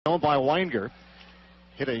by Weinger.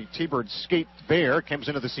 Hit a T-Bird skate there, comes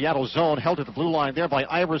into the Seattle zone, held at the blue line there by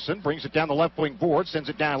Iverson, brings it down the left wing board, sends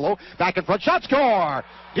it down low, back in front, shot score!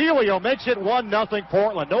 Delio makes it 1-0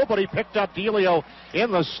 Portland. Nobody picked up Delio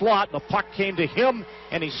in the slot. The puck came to him,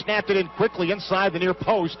 and he snapped it in quickly inside the near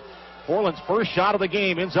post. Portland's first shot of the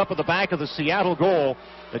game ends up at the back of the Seattle goal.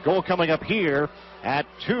 The goal coming up here at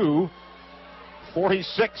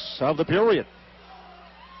 2:46 of the period.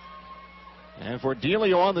 And for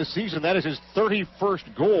Delio on the season, that is his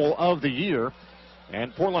 31st goal of the year.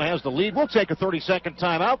 And Portland has the lead. We'll take a 30-second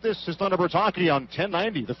timeout. This is Thunderbirds Hockey on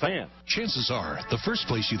 1090 The Fan. Chances are, the first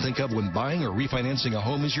place you think of when buying or refinancing a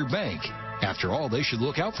home is your bank. After all, they should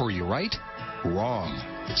look out for you, right? Wrong.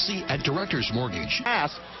 See, at Director's Mortgage.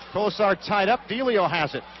 Pass. Kosar tied up. Delio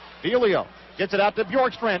has it. Delio gets it out to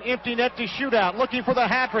Bjorkstrand. Empty net to shootout. Looking for the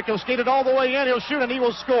hat trick. He'll skate it all the way in. He'll shoot and he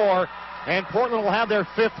will score. And Portland will have their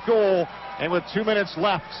 5th goal. And with 2 minutes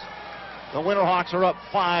left, the Winterhawks are up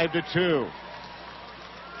 5-2.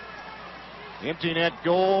 Empty net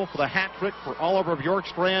goal for the hat trick for Oliver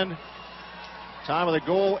Bjorkstrand. Time of the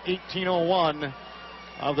goal, 18:01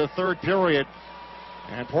 of the third period.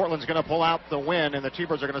 And Portland's going to pull out the win, and the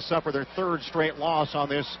T-Birds are going to suffer their 3rd straight loss on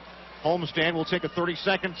this homestand. We'll take a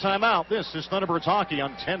 30-second timeout. This is Thunderbirds Hockey on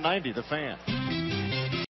 1090 The Fan.